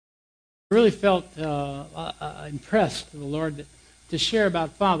really felt impressed with the Lord to share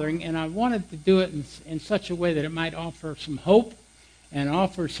about fathering, and I wanted to do it in such a way that it might offer some hope and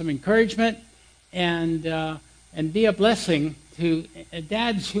offer some encouragement and be a blessing to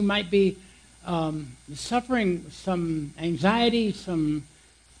dads who might be suffering some anxiety, some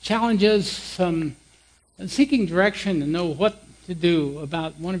challenges, some seeking direction and know what to do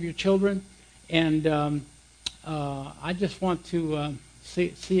about one of your children. And I just want to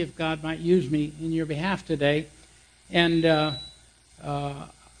see if God might use me in your behalf today. And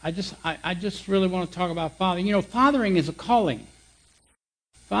I just really want to talk about fathering. You know, fathering is a calling.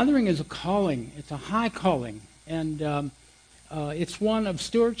 Fathering is a calling. It's a high calling. And it's one of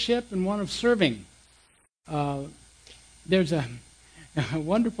stewardship and one of serving. There's a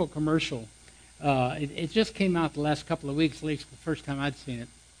wonderful commercial. It just came out the last couple of weeks, at least the first time I'd seen it.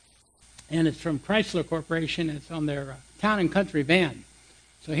 And it's from Chrysler Corporation. It's on their town and country van.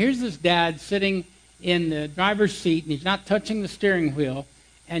 So here's this dad sitting in the driver's seat, and he's not touching the steering wheel.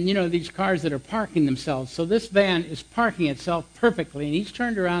 And, you know, these cars that are parking themselves. So this van is parking itself perfectly, and he's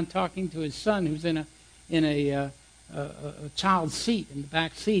turned around talking to his son who's in a child's seat, in the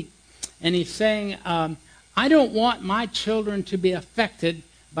back seat. And he's saying, I don't want my children to be affected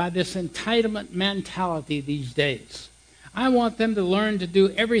by this entitlement mentality these days. I want them to learn to do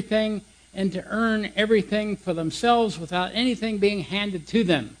everything and to earn everything for themselves without anything being handed to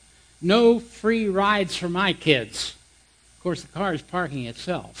them. No free rides for my kids. Of course, the car is parking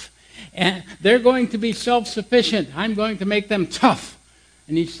itself. And they're going to be self-sufficient. I'm going to make them tough.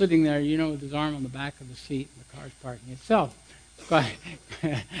 And he's sitting there, you know, with his arm on the back of the seat, and the car's parking itself.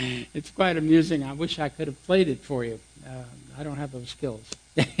 It's quite amusing. I wish I could have played it for you. I don't have those skills.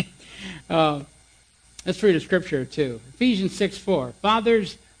 Let's read a scripture or two. Ephesians 6:4.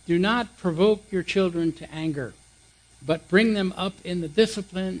 Fathers, do not provoke your children to anger, but bring them up in the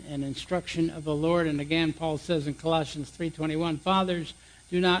discipline and instruction of the Lord. And again, Paul says in Colossians 3:21, Fathers,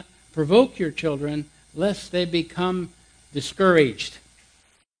 do not provoke your children, lest they become discouraged.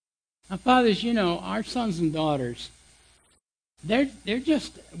 Now, fathers, you know, our sons and daughters, we're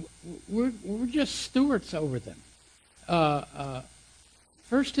just stewards over them.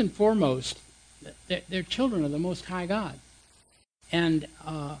 First and foremost, they're children of the Most High God. And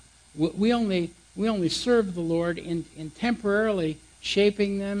we only serve the Lord in temporarily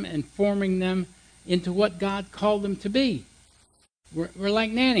shaping them and forming them into what God called them to be. We're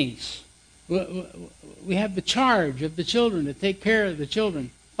like nannies. We have the charge of the children to take care of the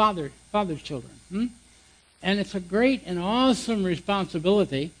children, father's children. And it's a great and awesome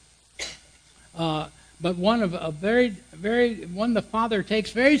responsibility, but one of one the father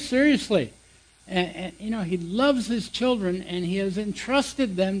takes very seriously. And you know, he loves his children, and he has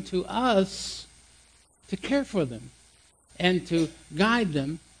entrusted them to us to care for them and to guide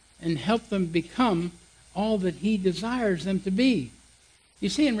them and help them become all that he desires them to be. You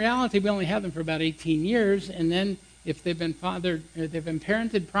see, in reality, we only have them for about 18 years, and then if they've been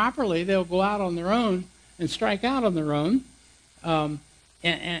parented properly, they'll go out on their own and strike out on their own. And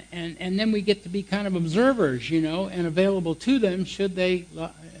then we get to be kind of observers, you know, and available to them should they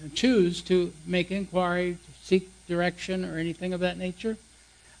choose to make inquiry, to seek direction, or anything of that nature.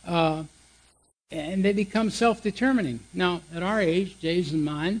 And they become self-determining. Now, at our age, Jay's and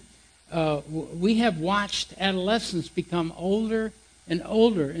mine, we have watched adolescents become older and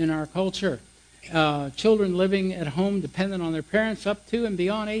older in our culture. Children living at home dependent on their parents up to and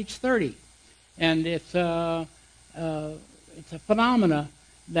beyond age 30. And it's a phenomena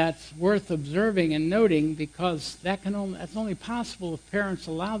that's worth observing and noting, because that's only possible if parents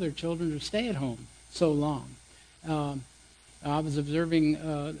allow their children to stay at home so long. I was observing,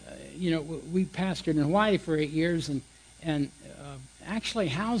 you know, we pastored in Hawaii for 8 years, and actually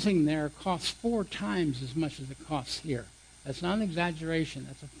housing there costs 4 times as much as it costs here. That's not an exaggeration.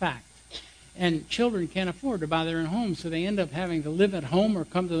 That's a fact. And children can't afford to buy their own homes, so they end up having to live at home or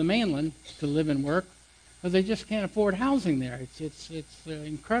come to the mainland to live and work, because they just can't afford housing there. It's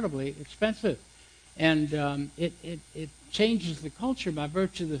incredibly expensive, and it changes the culture by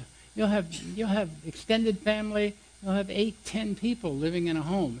virtue of the. You'll have extended family. You'll have 8, 10 people living in a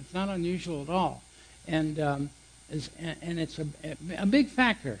home. It's not unusual at all, and it's a big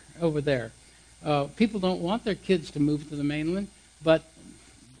factor over there. People don't want their kids to move to the mainland, but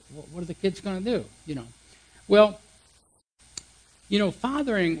what are the kids going to do? You know, well. You know,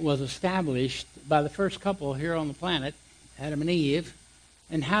 fathering was established by the first couple here on the planet, Adam and Eve.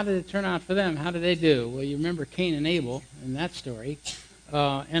 And how did it turn out for them? How did they do? Well, you remember Cain and Abel in that story.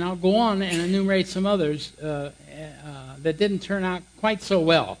 And I'll go on and enumerate some others that didn't turn out quite so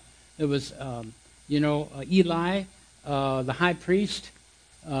well. There was, Eli, the high priest,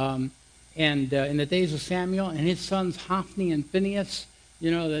 And in the days of Samuel and his sons Hophni and Phinehas,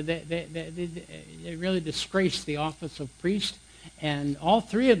 they really disgraced the office of priest. And all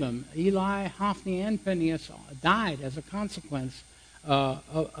three of them, Eli, Hophni, and Phinehas, died as a consequence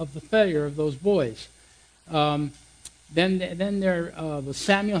of the failure of those boys. Then there was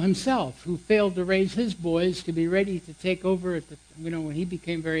Samuel himself, who failed to raise his boys to be ready to take over when he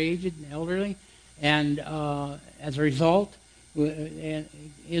became very aged and elderly. And as a result,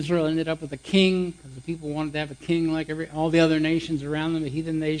 Israel ended up with a king, because the people wanted to have a king like all the other nations around them, the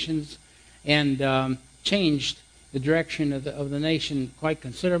heathen nations, and changed the direction of the nation quite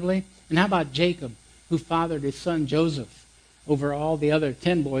considerably. And how about Jacob, who fathered his son Joseph over all the other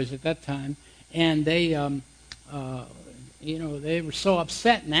 10 boys at that time? And they were so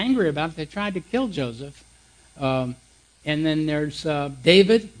upset and angry about it, they tried to kill Joseph. And then there's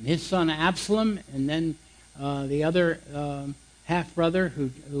David, his son Absalom, and then the other half-brother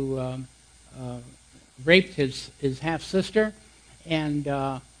who raped his half-sister. And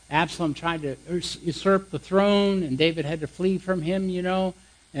Absalom tried to usurp the throne, and David had to flee from him,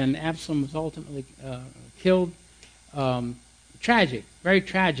 and Absalom was ultimately killed. Tragic, very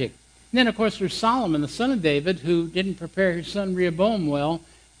tragic. And then, of course, there's Solomon, the son of David, who didn't prepare his son Rehoboam well.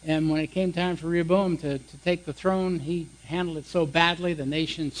 And when it came time for Rehoboam to take the throne, he handled it so badly, the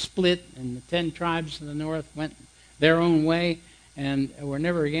nation split, and the 10 tribes in the north went their own way and were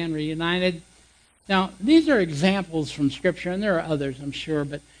never again reunited. Now, these are examples from Scripture, and there are others, I'm sure,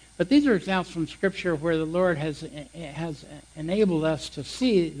 but these are examples from Scripture where the Lord has enabled us to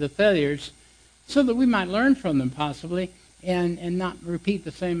see the failures so that we might learn from them, possibly, and not repeat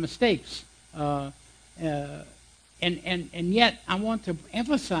the same mistakes. And yet, I want to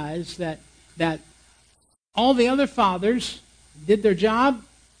emphasize that all the other fathers did their job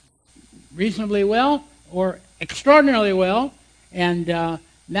reasonably well or extraordinarily well, and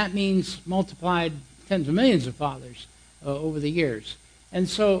that means multiplied tens of millions of fathers over the years. And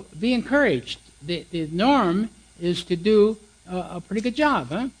so, be encouraged. The norm is to do a pretty good job,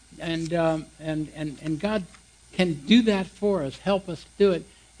 huh? And God can do that for us, help us do it.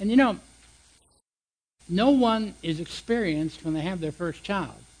 And no one is experienced when they have their first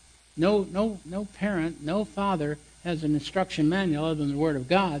child. No parent, no father has an instruction manual other than the Word of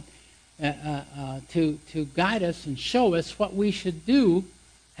God to guide us and show us what we should do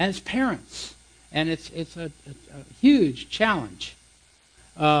as parents. And it's a huge challenge.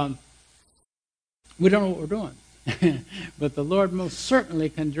 We don't know what we're doing. But the Lord most certainly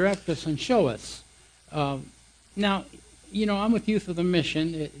can direct us and show us. Now, I'm with Youth with a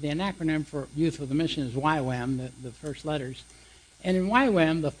Mission. The acronym for Youth with a Mission is YWAM, the first letters. And in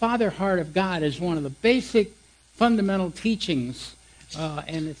YWAM, the Father Heart of God is one of the basic fundamental teachings.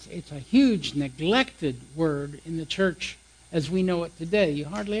 And it's a huge neglected word in the church as we know it today. You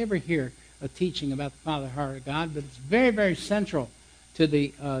hardly ever hear a teaching about the Father Heart of God, but it's very, very central to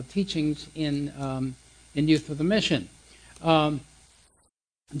the teachings in Youth with a Mission.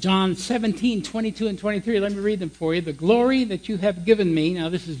 John 17, 22 and 23, let me read them for you. The glory that you have given me, now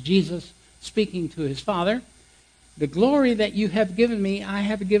this is Jesus speaking to his Father. The glory that you have given me, I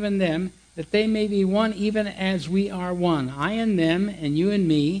have given them, that they may be one even as we are one. I and them, and you and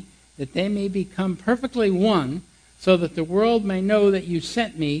me, that they may become perfectly one, so that the world may know that you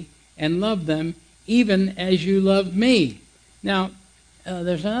sent me and loved them even as you loved me. Now,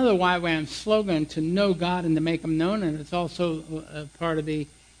 there's another YWAM slogan, to know God and to make him known, and it's also part of the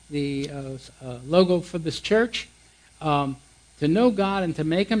logo for this church. To know God and to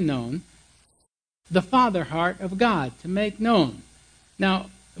make him known. The Father Heart of God, to make known. Now,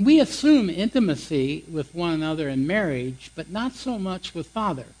 we assume intimacy with one another in marriage, but not so much with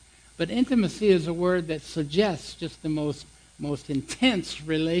Father. But intimacy is a word that suggests just the most intense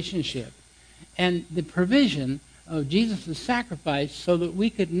relationship. And the provision of Jesus' sacrifice so that we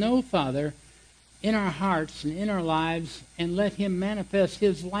could know Father in our hearts and in our lives and let him manifest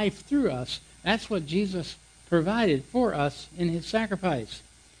his life through us. That's what Jesus provided for us in his sacrifice.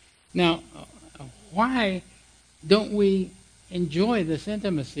 Now, why don't we enjoy this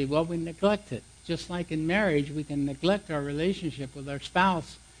intimacy? Well, we neglect it. Just like in marriage, we can neglect our relationship with our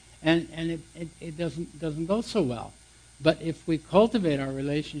spouse, and it doesn't go so well. But if we cultivate our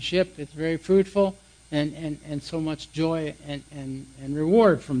relationship, it's very fruitful, and so much joy and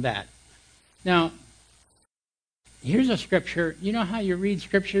reward from that. Now, here's a scripture. You know how you read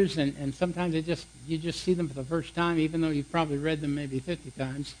scriptures and sometimes you just see them for the first time, even though you've probably read them maybe 50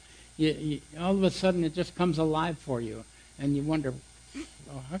 times. All of a sudden it just comes alive for you, and you wonder,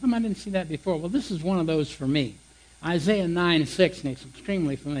 oh, how come I didn't see that before? Well, this is one of those for me. Isaiah 9:6, and it's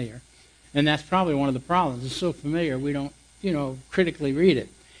extremely familiar. And that's probably one of the problems. It's so familiar we don't, critically read it.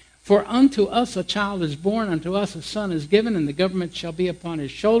 For unto us a child is born, unto us a son is given, and the government shall be upon his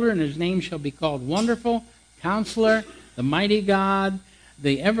shoulder, and his name shall be called Wonderful, Counselor, the Mighty God,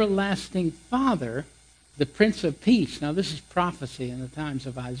 the Everlasting Father, the Prince of Peace. Now this is prophecy in the times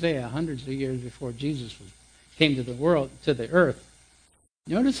of Isaiah, hundreds of years before Jesus came to the world, to the earth.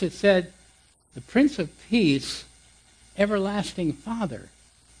 Notice it said, the Prince of Peace, Everlasting Father.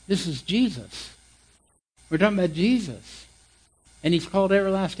 This is Jesus. We're talking about Jesus. And he's called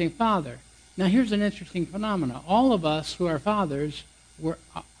Everlasting Father. Now here's an interesting phenomenon. All of us who are fathers were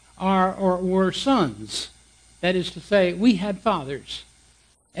sons. That is to say, we had fathers.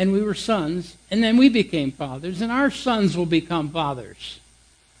 And we were sons. And then we became fathers. And our sons will become fathers.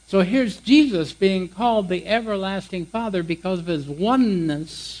 So here's Jesus being called the Everlasting Father because of his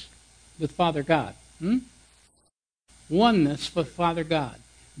oneness with Father God. Oneness with Father God.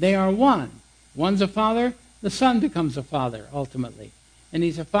 They are one. One's a father. The Son becomes a father, ultimately. And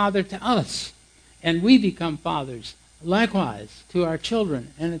he's a father to us. And we become fathers, likewise, to our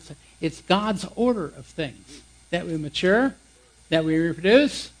children. And it's God's order of things. That we mature, that we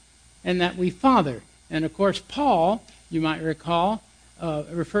reproduce, and that we father. And, of course, Paul, you might recall,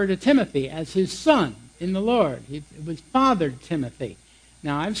 referred to Timothy as his son in the Lord. He was fathered Timothy.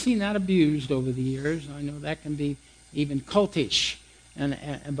 Now, I've seen that abused over the years. I know that can be even cultish.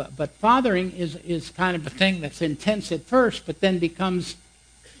 But fathering is kind of a thing that's intense at first, but then becomes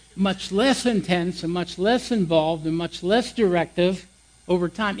much less intense and much less involved and much less directive over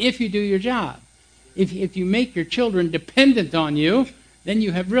time if you do your job. If you make your children dependent on you, then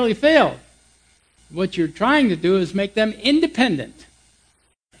you have really failed. What you're trying to do is make them independent.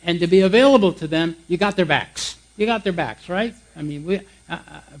 And to be available to them, you got their backs. You got their backs, right? I mean,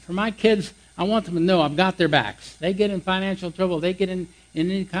 for my kids, I want them to know I've got their backs. They get in financial trouble, they get in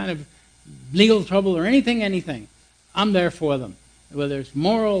any kind of legal trouble or anything. I'm there for them. Whether it's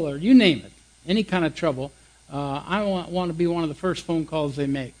moral or you name it, any kind of trouble, I want to be one of the first phone calls they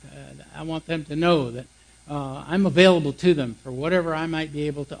make. I want them to know that I'm available to them for whatever I might be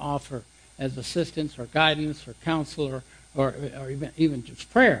able to offer as assistance or guidance or counsel or even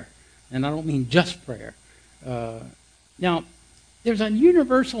just prayer. And I don't mean just prayer. Now, there's a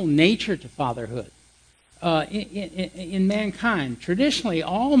universal nature to fatherhood in mankind. Traditionally,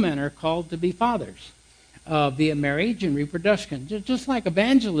 all men are called to be fathers via marriage and reproduction. Just like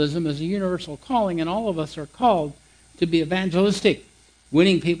evangelism is a universal calling, and all of us are called to be evangelistic,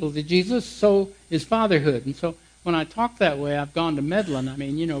 winning people to Jesus, so is fatherhood. And so when I talk that way, I've gone to meddling. I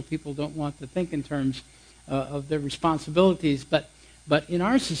mean, people don't want to think in terms of their responsibilities. But in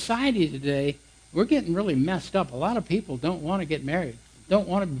our society today, we're getting really messed up. A lot of people don't want to get married, don't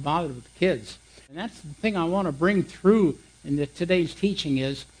want to be bothered with kids. And that's the thing I want to bring through in today's teaching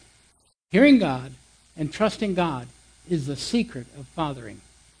is hearing God and trusting God is the secret of fathering.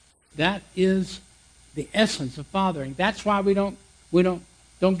 That is the essence of fathering. That's why we don't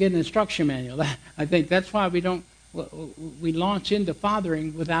get an instruction manual. I think that's why we launch into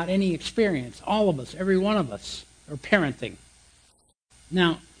fathering without any experience. All of us, every one of us, are parenting.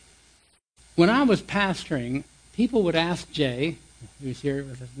 Now, when I was pastoring, people would ask Jay, who's here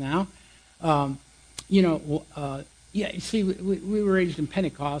with us now, you see, we were raised in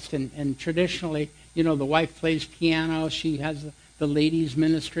Pentecost, and traditionally, the wife plays piano, she has the ladies'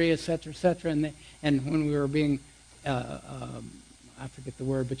 ministry, et cetera, and when we were being, I forget the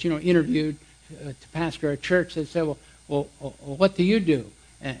word, but, interviewed to pastor a church, they said, well, what do you do?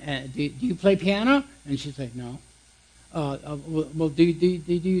 Do you play piano? And she'd say, no. Well, do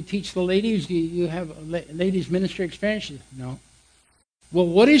you teach the ladies? Do you have a ladies' ministry experience? She'd say, no. Well,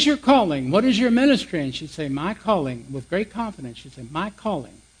 what is your calling? What is your ministry? And she'd say, my calling, with great confidence, she'd say, my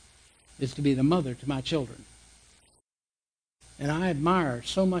calling is to be the mother to my children. And I admire her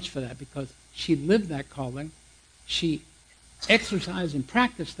so much for that because she lived that calling. She exercised and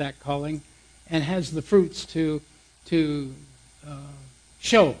practiced that calling and has the fruits to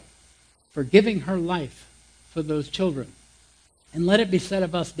show for giving her life for those children. And let it be said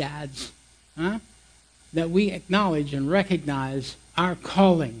of us dads, that we acknowledge and recognize our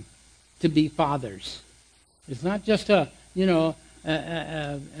calling to be fathers. It's not just an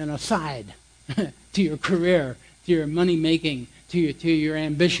aside to your career, to your money making, to your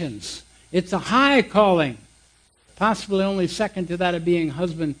ambitions. It's a high calling, possibly only second to that of being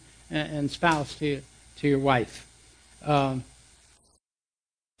husband and spouse to your wife.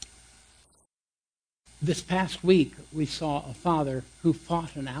 This past week, we saw a father who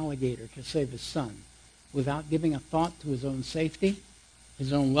fought an alligator to save his son without giving a thought to his own safety,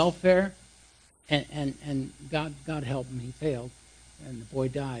 his own welfare, and God help him, he failed, and the boy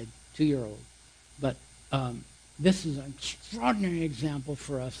died, 2-year-old. But this is an extraordinary example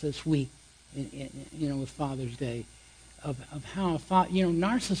for us this week, with Father's Day, of how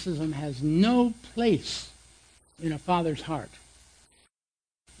narcissism has no place in a father's heart.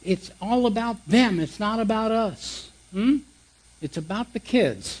 It's all about them. It's not about us. It's about the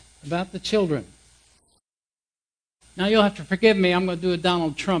kids, about the children. Now you'll have to forgive me. I'm going to do a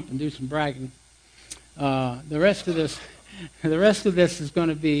Donald Trump and do some bragging. The rest of this is going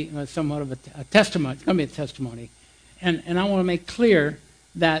to be somewhat of a testimony. It's going to be a testimony, and I want to make clear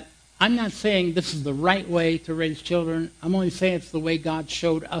that I'm not saying this is the right way to raise children. I'm only saying it's the way God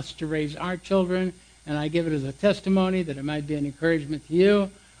showed us to raise our children, and I give it as a testimony that it might be an encouragement to you,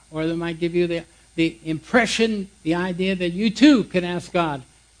 or that might give you the impression, the idea that you too can ask God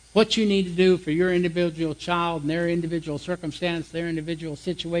what you need to do for your individual child and their individual circumstance, their individual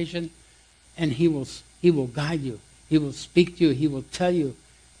situation, and He will guide you. He will speak to you. He will tell you.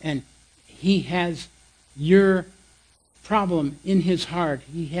 And He has your problem in His heart.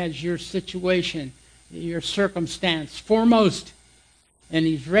 He has your situation, your circumstance foremost. And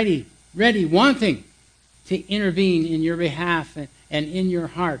He's ready, wanting to intervene in your behalf and in your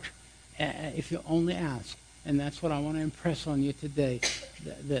heart if you only ask. And that's what I want to impress on you today.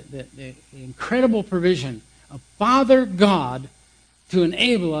 The incredible provision of Father God to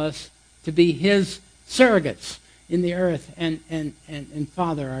enable us to be His surrogates in the earth and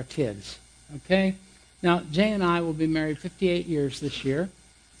father our kids. Okay? Now, Jay and I will be married 58 years this year.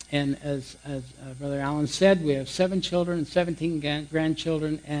 And as Brother Allen said, we have 7 children and 17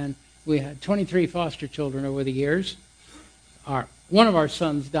 grandchildren, and we had 23 foster children over the years. One of our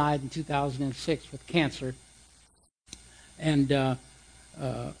sons died in 2006 with cancer. And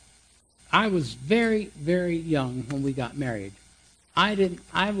I was very, very young when we got married. I didn't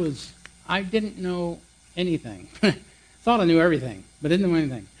know anything. Thought I knew everything, but didn't know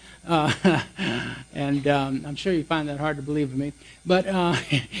anything. And I'm sure you find that hard to believe of me. But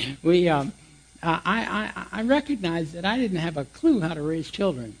I recognized that I didn't have a clue how to raise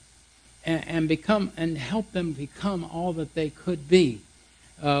children and help them become all that they could be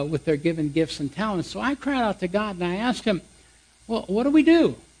with their given gifts and talents. So I cried out to God and I asked Him, well, what do we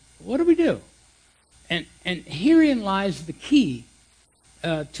do? What do we do? And herein lies the key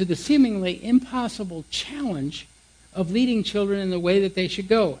to the seemingly impossible challenge of leading children in the way that they should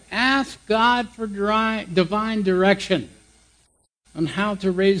go. Ask God for divine direction on how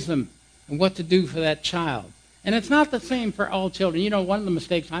to raise them and what to do for that child. And it's not the same for all children. One of the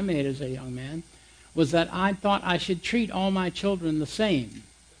mistakes I made as a young man was that I thought I should treat all my children the same.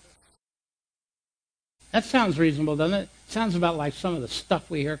 That sounds reasonable, doesn't it? Sounds about like some of the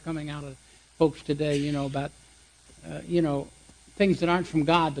stuff we hear coming out of folks today, about, things that aren't from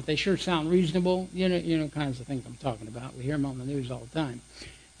God, but they sure sound reasonable. Kinds of things I'm talking about. We hear them on the news all the time,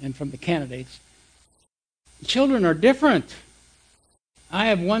 and from the candidates. Children are different. I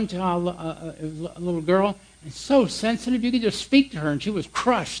have one child, a little girl, and so sensitive. You could just speak to her, and she was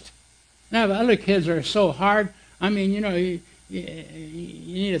crushed. And I have other kids that are so hard. I mean, you need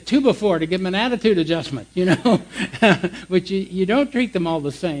a 2x4 to give them an attitude adjustment, But you don't treat them all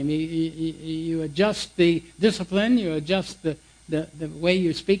the same. You adjust the discipline, you adjust the way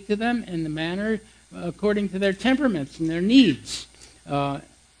you speak to them and the manner according to their temperaments and their needs and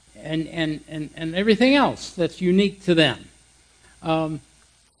everything else that's unique to them.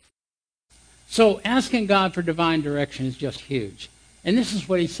 So asking God for divine direction is just huge. And this is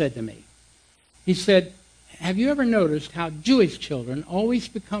what He said to me. He said, have you ever noticed how Jewish children always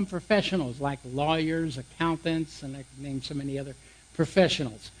become professionals like lawyers, accountants, and I could name so many other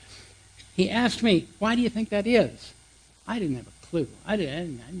professionals? He asked me, why do you think that is? I didn't have a clue. I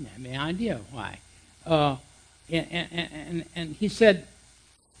didn't have any idea why. And he said,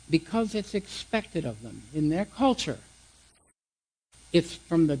 because it's expected of them in their culture. It's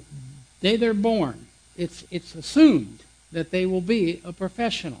from the day they're born. It's assumed that they will be a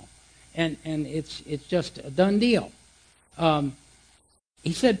professional. And it's just a done deal.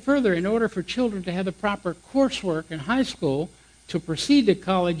 He said further, in order for children to have the proper coursework in high school to proceed to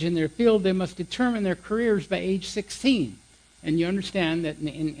college in their field, they must determine their careers by age 16. And you understand that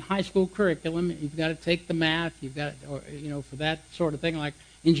in high school curriculum, you've got to take the math, you've got to, for that sort of thing like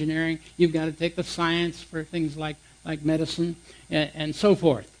engineering, you've got to take the science for things like medicine and so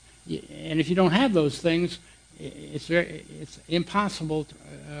forth. And if you don't have those things, it's impossible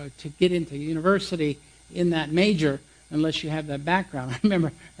to get into university in that major unless you have that background. I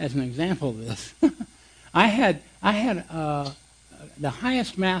remember, as an example of this, I had the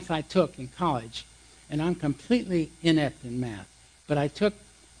highest math I took in college, and I'm completely inept in math, but I took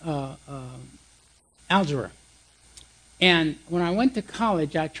algebra. And when I went to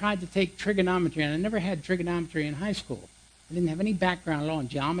college, I tried to take trigonometry, and I never had trigonometry in high school. I didn't have any background at all in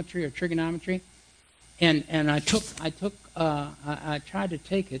geometry or trigonometry. And I tried to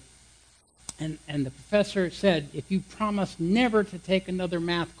take it, and the professor said, if you promise never to take another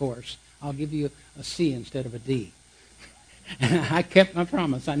math course, I'll give you a C instead of a D. And I kept my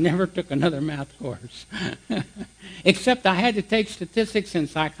promise. I never took another math course. Except I had to take statistics and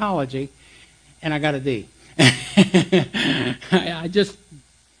psychology, and I got a D.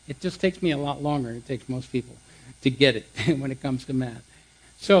 It just takes me a lot longer than it takes most people to get it when it comes to math.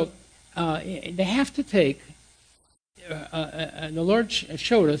 So they have to take, the Lord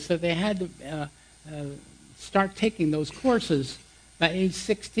showed us that they had to start taking those courses by age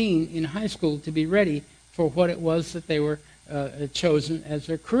 16 in high school to be ready for what it was that they were chosen as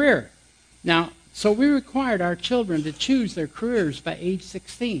their career. Now, so we required our children to choose their careers by age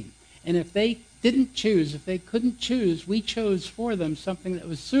 16. And if they didn't choose, if they couldn't choose, we chose for them something that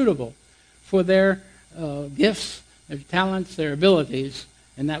was suitable for their gifts, their talents, their abilities,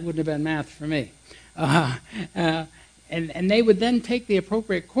 and that wouldn't have been math for me. And they would then take the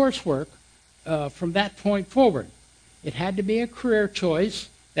appropriate coursework from that point forward. It had to be a career choice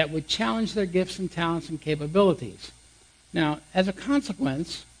that would challenge their gifts and talents and capabilities. Now, as a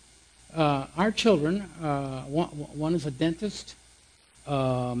consequence, our children, one is a dentist,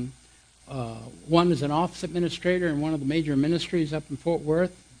 one is an office administrator in one of the major ministries up in Fort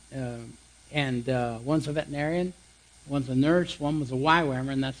Worth, and one's a veterinarian, one's a nurse, one was a YWAMer,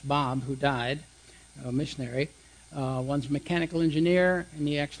 and that's Bob, who died, a missionary. One's a mechanical engineer, and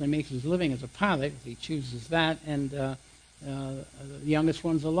he actually makes his living as a pilot. He chooses that, and the youngest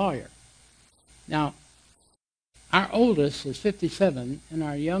one's a lawyer. Now, our oldest is 57, and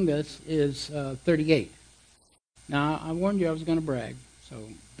our youngest is 38. Now, I warned you I was going to brag, so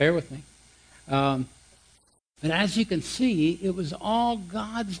bear with me. But as you can see, it was all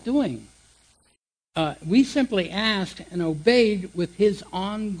God's doing. We simply asked and obeyed with His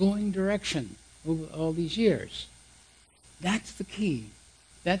ongoing direction over all these years. That's the key.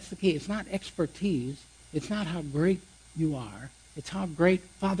 That's the key. It's not expertise. It's not how great you are. It's how great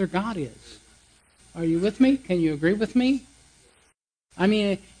Father God is. Are you with me? Can you agree with me? I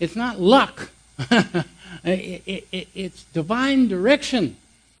mean, it's not luck. It's divine direction.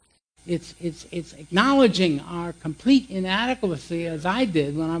 It's acknowledging our complete inadequacy, as I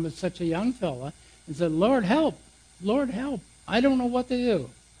did when I was such a young fella, and said, Lord, help. Lord, help. I don't know what to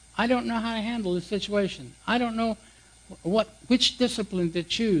do. I don't know how to handle this situation. I don't know which discipline to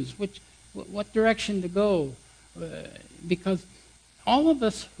choose, what direction to go. Because all of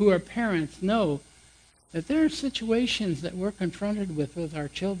us who are parents know that there are situations that we're confronted with our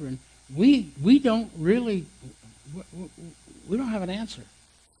children. We don't have an answer.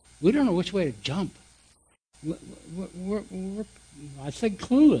 We don't know which way to jump. I said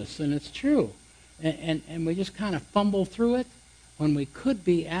clueless, and it's true. And we just kind of fumble through it when we could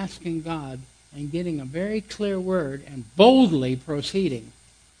be asking God and getting a very clear word and boldly proceeding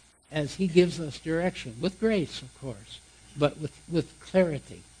as He gives us direction, with grace, of course, but with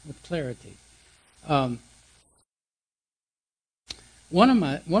clarity. One of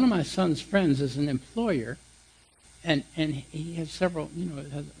my son's friends is an employer, and he has several,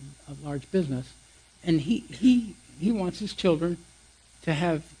 has a large business, and he wants his children to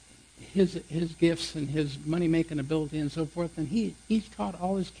have his gifts and his money-making ability and so forth, and he's taught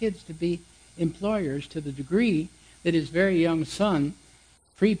all his kids to be employers to the degree that his very young son,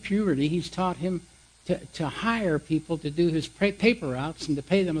 pre-puberty, he's taught him to hire people to do his paper routes and to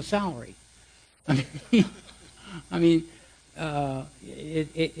pay them a salary.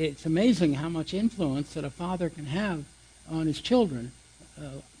 It's amazing how much influence that a father can have on his children.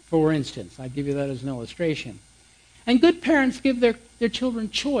 For instance, I give you that as an illustration. And good parents give their children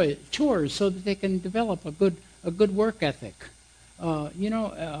chores so that they can develop a good work ethic.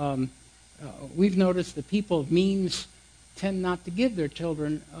 We've noticed that people of means tend not to give their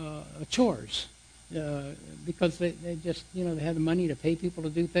children chores because they just, they have the money to pay people to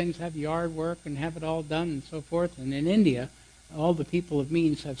do things, have yard work, and have it all done and so forth. And in India, all the people of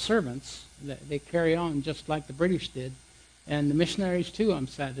means have servants. They carry on just like the British did. And the missionaries, too, I'm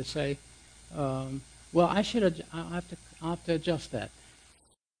sad to say. I'll have to adjust that.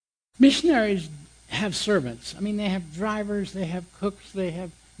 Missionaries have servants. They have drivers, they have cooks, they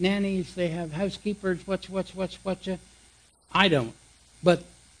have nannies, they have housekeepers, whatcha. I don't. But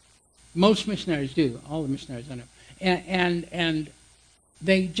most missionaries do. All the missionaries I know. And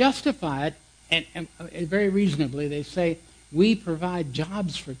they justify it, and very reasonably. They say, we provide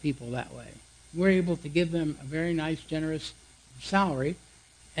jobs for people that way. We're able to give them a very nice, generous salary,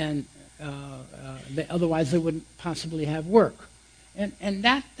 and otherwise they wouldn't possibly have work. And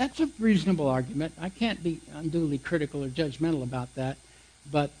that's a reasonable argument. I can't be unduly critical or judgmental about that,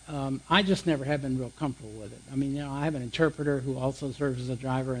 but I just never have been real comfortable with it. I mean, I have an interpreter who also serves as a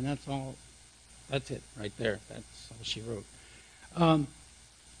driver, and that's all. That's it right there. That's all she wrote.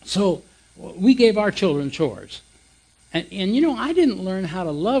 So we gave our children chores. And I didn't learn how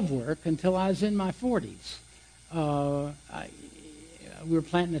to love work until I was in my 40s. We were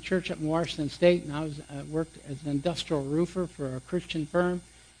planting a church up in Washington State, and I worked as an industrial roofer for a Christian firm.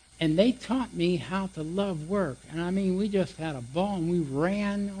 And they taught me how to love work. And I mean, we just had a ball, and we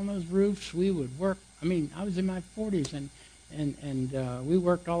ran on those roofs. We would work. I mean, I was in my 40s, and we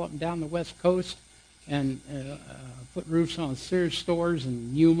worked all up and down the West Coast and put roofs on Sears stores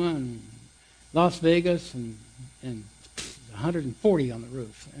in Yuma and Las Vegas and 140 on the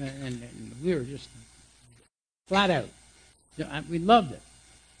roof. And we were just flat out. We loved it.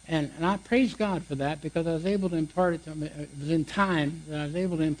 And I praise God for that, because I was able to impart it to them. It was in time that I was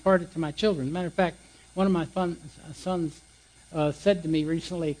able to impart it to my children. As a matter of fact, one of my sons said to me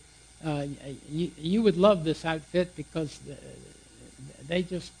recently, you would love this outfit, because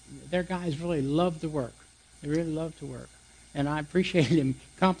their guys really love to work. They really love to work. And I appreciated him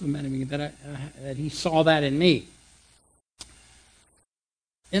complimenting me that he saw that in me.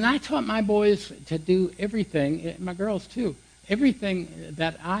 And I taught my boys to do everything, my girls too, everything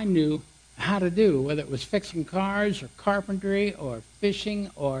that I knew how to do, whether it was fixing cars or carpentry or fishing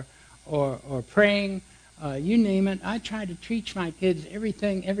or praying, you name it. I tried to teach my kids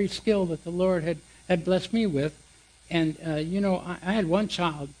everything, every skill that the Lord had blessed me with. And, I had one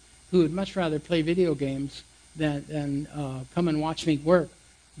child who would much rather play video games than come and watch me work.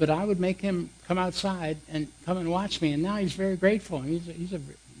 But I would make him come outside and come and watch me. And now he's very grateful. He's a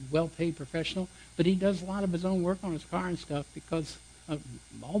well-paid professional, but he does a lot of his own work on his car and stuff, because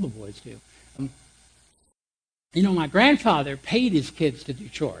all the boys do. My grandfather paid his kids to do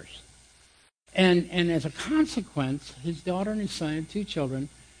chores. And as a consequence, his daughter and his son, 2 children,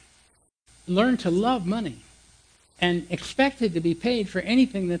 learned to love money and expected to be paid for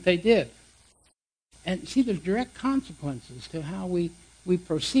anything that they did. And see, there's direct consequences to how we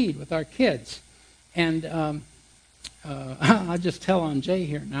proceed with our kids. And I'll just tell on Jay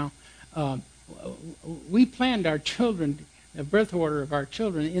here now. We planned our children, the birth order of our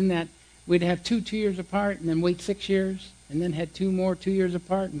children, in that we'd have 2 years apart and then wait 6 years, and then had 2 more 2 years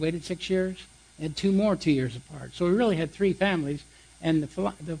apart and waited 6 years, and 2 more 2 years apart. So we really had 3 families, and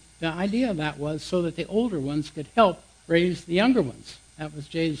the idea of that was so that the older ones could help raise the younger ones. That was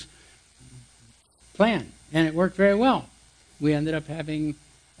Jay's plan, and it worked very well. We ended up having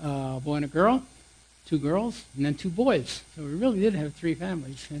a boy and a girl, 2 girls, and then 2 boys. So we really did have 3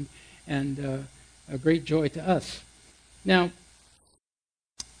 families, and a great joy to us. Now,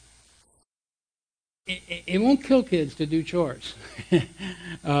 it won't kill kids to do chores.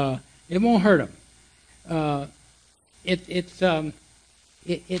 It won't hurt them.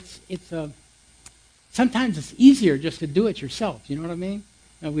 Sometimes it's easier just to do it yourself. You know what I mean?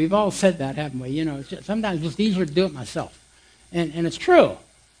 We've all said that, haven't we? Sometimes it's just easier to do it myself. And it's true.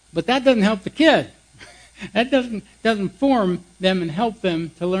 But that doesn't help the kid. That doesn't form them and help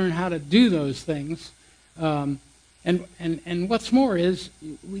them to learn how to do those things. And what's more is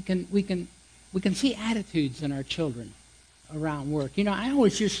we can see attitudes in our children around work. I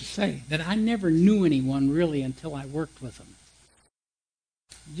always used to say that I never knew anyone really until I worked with them.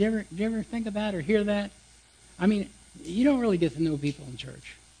 Did you ever think of that or hear that? I mean, you don't really get to know people in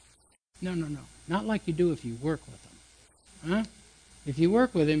church. No. Not like you do if you work with them. Huh? If you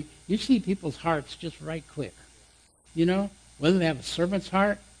work with them, you see people's hearts just right quick. Whether they have a servant's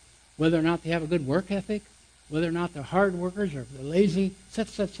heart, whether or not they have a good work ethic, whether or not they're hard workers or if they're lazy,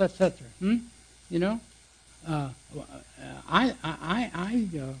 etc.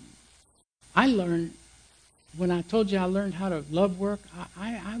 I learned, when I told you I learned how to love work,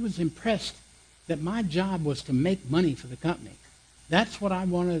 I was impressed that my job was to make money for the company. That's what I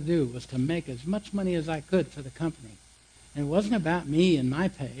wanted to do, was to make as much money as I could for the company. And it wasn't about me and my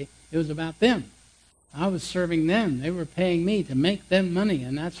pay. It was about them. I was serving them. They were paying me to make them money,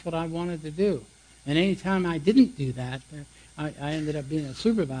 and that's what I wanted to do. And any time I didn't do that, I ended up being a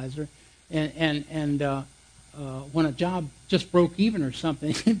supervisor. And when a job just broke even or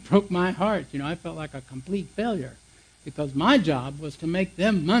something, it broke my heart. I felt like a complete failure because my job was to make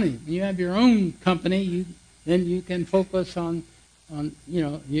them money. When you have your own company, then you can focus on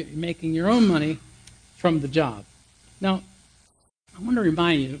making your own money from the job. Now, I want to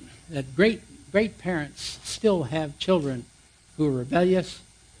remind you that great parents still have children who are rebellious,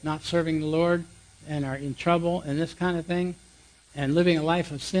 not serving the Lord, and are in trouble and this kind of thing. and living a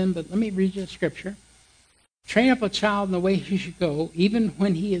life of sin. But let me read you the scripture. Train up a child in the way he should go. Even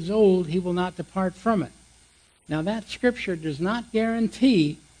when he is old, he will not depart from it. Now, that scripture does not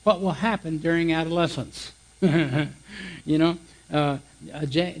guarantee what will happen during adolescence. You know,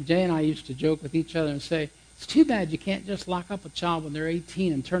 Jay and I used to joke with each other and say, it's too bad you can't just lock up a child when they're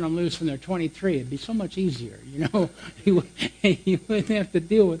 18 and turn them loose when they're 23. It'd be so much easier, you know. You wouldn't have to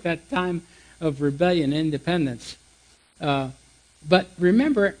deal with that time of rebellion and independence. But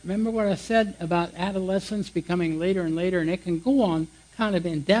remember what I said about adolescence becoming later and later, and it can go on kind of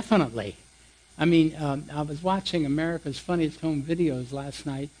indefinitely. I mean, I was watching America's Funniest Home Videos last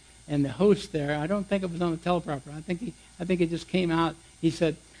night, and the host there, I don't think it was on the teleprompter. I think it just came out. He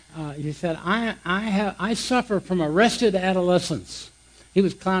said, I suffer from arrested adolescence. He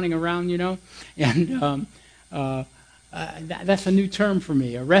was clowning around, you know, and that's a new term for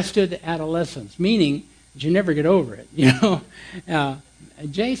me, arrested adolescence, meaning that you never get over it, you know.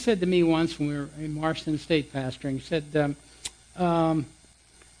 Jay said to me once when we were in Washington State pastoring, he said,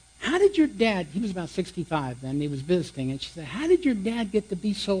 how did your dad, he was about 65 then, he was visiting, and she said, how did your dad get to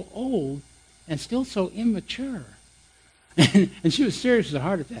be so old and still so immature? And she was serious as a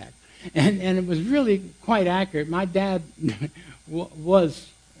heart attack. And it was really quite accurate. My dad was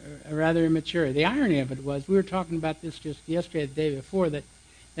rather immature. The irony of it was, we were talking about this just yesterday, the day before,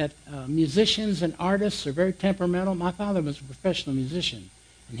 that musicians and artists are very temperamental. My father was a professional musician,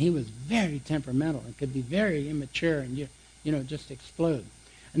 and he was very temperamental and could be very immature and, you know, just explode.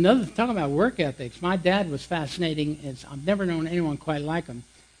 Another, talking about work ethics, my dad was fascinating. I've never known anyone quite like him.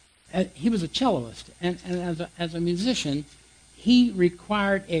 He was a celloist, and as a musician, he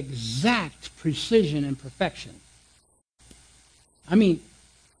required exact precision and perfection. I mean,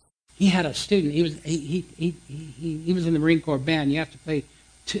 he had a student. He was in the Marine Corps band. You have to play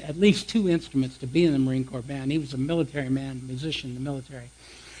at least 2 instruments to be in the Marine Corps band. He was a military man, musician in the military.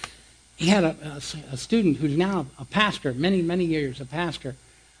 He had a student who's now a pastor, many years a pastor,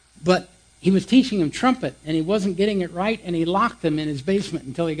 but he was teaching him trumpet, and he wasn't getting it right, and he locked him in his basement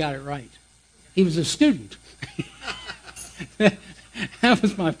until he got it right. He was a student. That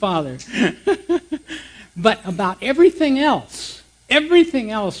was my father. But about everything else,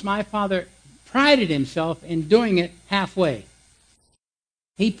 my father prided himself in doing it halfway.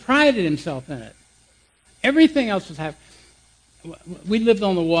 He prided himself in it. Everything else was half. We lived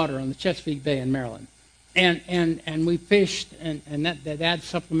on the water on the Chesapeake Bay in Maryland. And we fished, and that Dad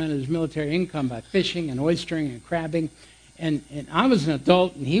supplemented his military income by fishing and oystering and crabbing. And I was an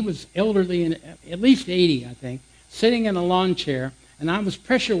adult, and he was elderly, and at least 80, I think, sitting in a lawn chair, and I was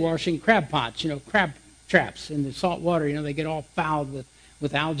pressure washing crab pots, you know, crab traps in the salt water. You know, they get all fouled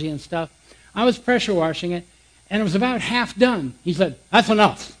with algae and stuff. I was pressure washing it, and it was about half done. He said, "That's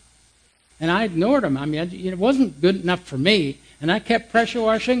enough." And I ignored him. I mean, it wasn't good enough for me, and I kept pressure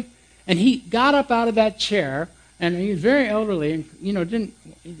washing. And he got up out of that chair, and he was very elderly, and, you know,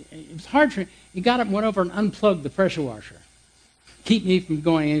 it was hard for him. He got up and went over and unplugged the pressure washer, keep me from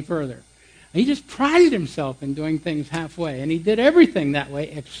going any further. He just prided himself in doing things halfway, and he did everything that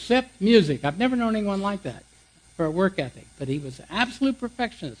way except music. I've never known anyone like that for a work ethic, but he was an absolute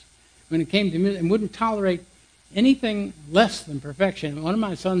perfectionist when it came to music and wouldn't tolerate anything less than perfection. One of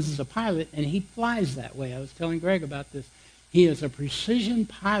my sons is a pilot, and he flies that way. I was telling Greg about this. He is a precision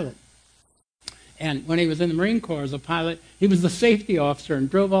pilot. And when he was in the Marine Corps as a pilot, he was the safety officer and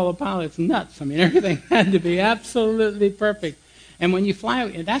drove all the pilots nuts. I mean, everything had to be absolutely perfect. And when you fly,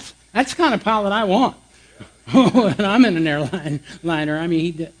 that's the kind of pilot I want. When I'm in an airliner, I mean,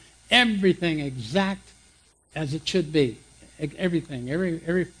 he did everything exact as it should be. Everything,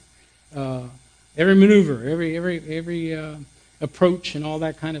 every maneuver, every approach, and all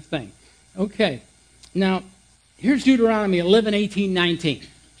that kind of thing. Okay, now here's Deuteronomy 11:18-19.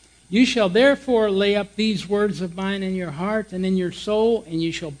 You shall therefore lay up these words of mine in your heart and in your soul, and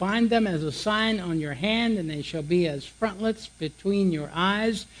you shall bind them as a sign on your hand, and they shall be as frontlets between your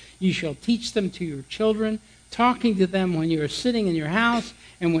eyes. You shall teach them to your children, talking to them when you are sitting in your house,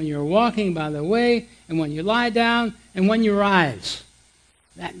 and when you are walking by the way, and when you lie down, and when you rise.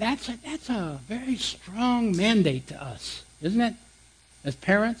 That's a very strong mandate to us, isn't it? As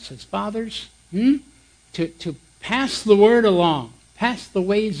parents, as fathers, to pass the word along. Pass the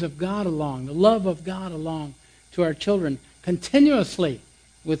ways of God along, the love of God along to our children continuously,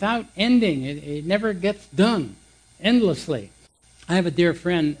 without ending. It never gets done, endlessly. I have a dear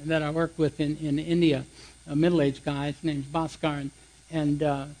friend that I work with in India, a middle-aged guy. His name's Bhaskar, and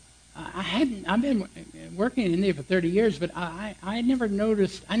I've been working in India for 30 years, but I never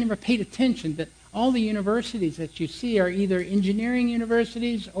paid attention that all the universities that you see are either engineering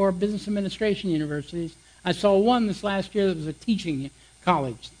universities or business administration universities. I saw one this last year that was a teachers'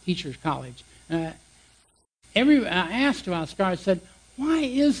 college. I asked about scholars, I said, why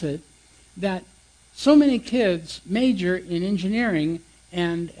is it that so many kids major in engineering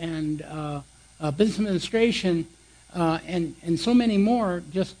and business administration and so many more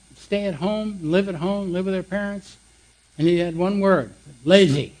just stay at home, live with their parents? And he had one word: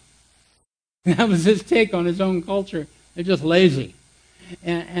 lazy. That was his take on his own culture. They're just lazy.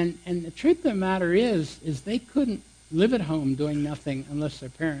 And the truth of the matter is they couldn't live at home doing nothing unless their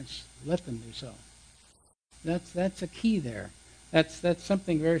parents let them do so. That's a key there. That's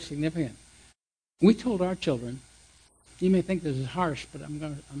something very significant. We told our children, you may think this is harsh, but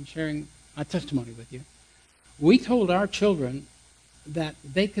I'm sharing my testimony with you. We told our children that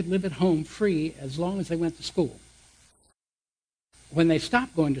they could live at home free as long as they went to school. When they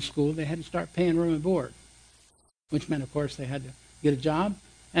stopped going to school, they had to start paying room and board, which meant, of course, they had to get a job.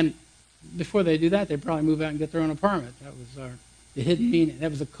 And before they do that, they'd probably move out and get their own apartment. That was the hidden meaning. That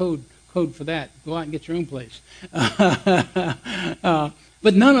was the code for that. Go out and get your own place.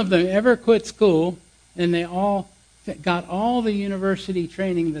 But none of them ever quit school, and they all got all the university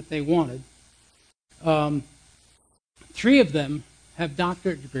training that they wanted. 3 of them have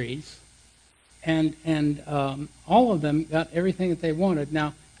doctorate degrees, and all of them got everything that they wanted.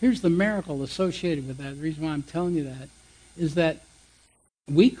 Now, here's the miracle associated with that. The reason why I'm telling you that is that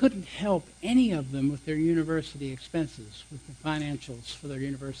we couldn't help any of them with their university expenses, with the financials for their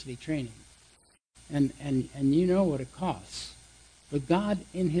university training. And you know what it costs. But God,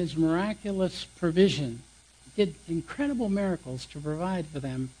 in his miraculous provision, did incredible miracles to provide for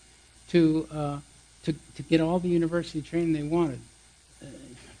them to get all the university training they wanted.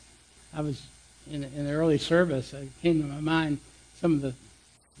 I was in the early service. It came to my mind some of the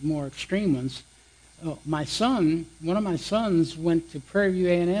more extreme ones. One of my sons went to Prairie View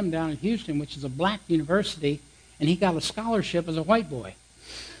A&M down in Houston, which is a black university, and he got a scholarship as a white boy.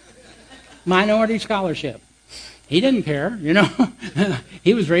 Minority scholarship. He didn't care, you know.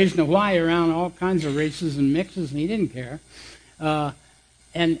 He was raised in Hawaii around all kinds of races and mixes, and he didn't care.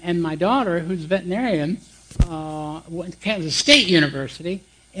 And my daughter, who's a veterinarian, went to Kansas State University,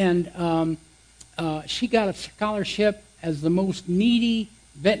 and she got a scholarship as the most needy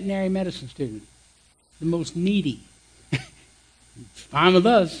veterinary medicine student. The most needy. Fine with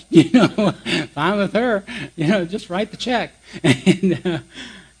us, you know. Fine with her, you know. Just write the check. And,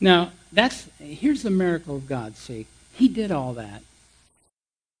 now, here's the miracle of God. See, he did all that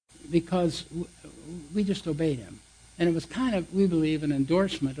because we just obeyed him. And it was kind of, we believe, an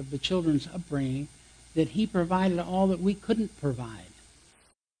endorsement of the children's upbringing that he provided all that we couldn't provide.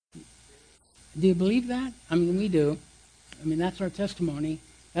 Do you believe that? I mean, we do. I mean, that's our testimony.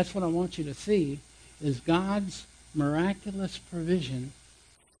 That's what I want you to see, is God's miraculous provision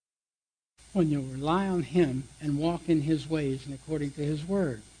when you rely on him and walk in his ways and according to his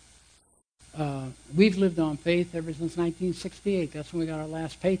word. We've lived on faith ever since 1968. That's when we got our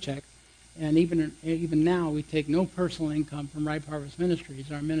last paycheck. And even now, we take no personal income from Ripe Harvest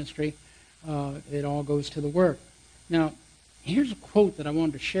Ministries, our ministry. It all goes to the work. Now, here's a quote that I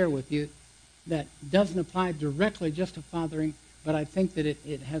wanted to share with you that doesn't apply directly just to fathering, but I think that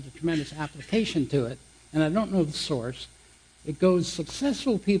it has a tremendous application to it. And I don't know the source. It goes,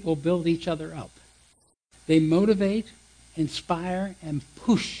 successful people build each other up. They motivate, inspire, and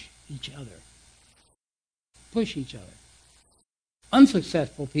push each other. Push each other.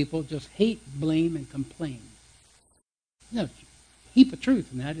 Unsuccessful people just hate, blame, and complain. There's a heap of truth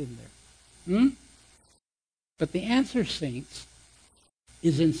in that, isn't there? But the answer, saints,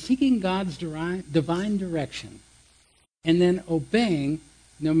 is in seeking God's divine direction and then obeying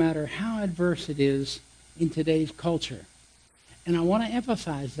no matter how adverse it is in today's culture. And I want to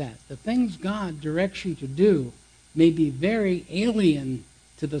emphasize that. The things God directs you to do may be very alien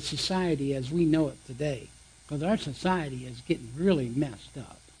to the society as we know it today, because our society is getting really messed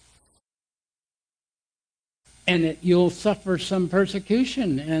up. And that you'll suffer some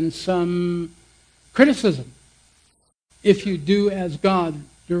persecution and some criticism if you do as God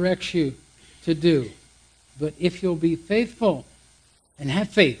directs you to do. But if you'll be faithful and have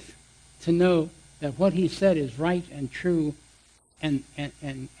faith to know that what he said is right and true and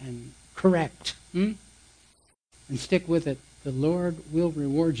correct, and stick with it, the Lord will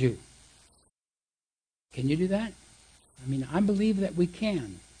reward you. Can you do that? I mean, I believe that we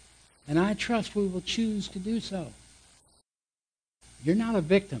can. And I trust we will choose to do so. You're not a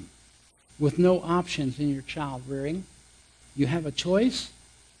victim with no options in your child rearing. You have a choice,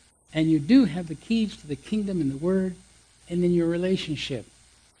 and you do have the keys to the kingdom and the word, and in your relationship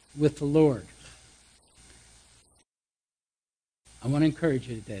with the Lord. I want to encourage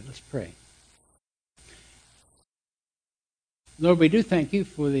you today. Let's pray. Lord, we do thank you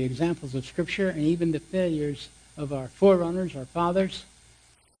for the examples of Scripture and even the failures of our forerunners, our fathers,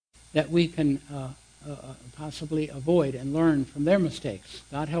 that we can possibly avoid and learn from their mistakes.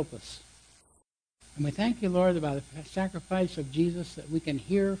 God, help us. And we thank you, Lord, about the sacrifice of Jesus, that we can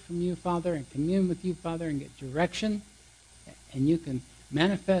hear from you, Father, and commune with you, Father, and get direction. And you can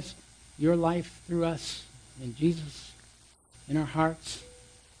manifest your life through us in Jesus, in our hearts.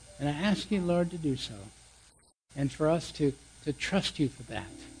 And I ask you, Lord, to do so. And for us to trust you for that,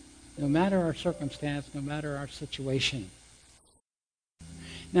 no matter our circumstance, no matter our situation.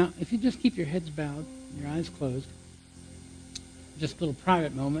 Now, if you just keep your heads bowed, your eyes closed, just a little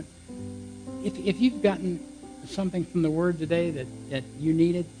private moment. If you've gotten something from the Word today that you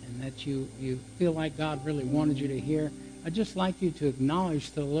needed and that you feel like God really wanted you to hear, I'd just like you to acknowledge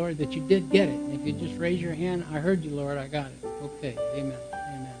to the Lord that you did get it. And if you just raise your hand, I heard you, Lord, I got it. Okay, amen,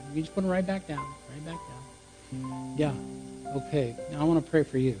 amen. You just put it right back down, right back down. Yeah, okay. Now I want to pray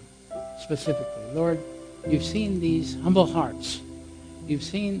for you specifically. Lord, you've seen these humble hearts. You've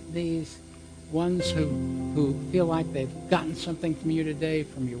seen these ones who feel like they've gotten something from you today,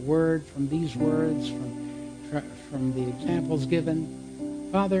 from your word, from these words, from the examples given.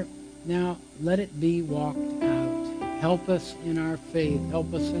 Father, now let it be walked out. Help us in our faith.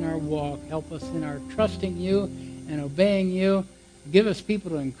 Help us in our walk. Help us in our trusting you and obeying you. Give us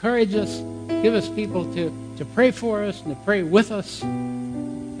people to encourage us. Give us people to pray for us and to pray with us.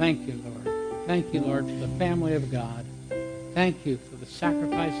 Thank you, Lord. Thank you, Lord, for the family of God. Thank you for the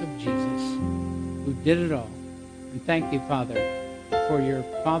sacrifice of Jesus, who did it all. And thank you, Father, for your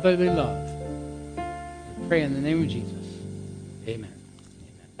fatherly love. We pray in the name of Jesus. Amen.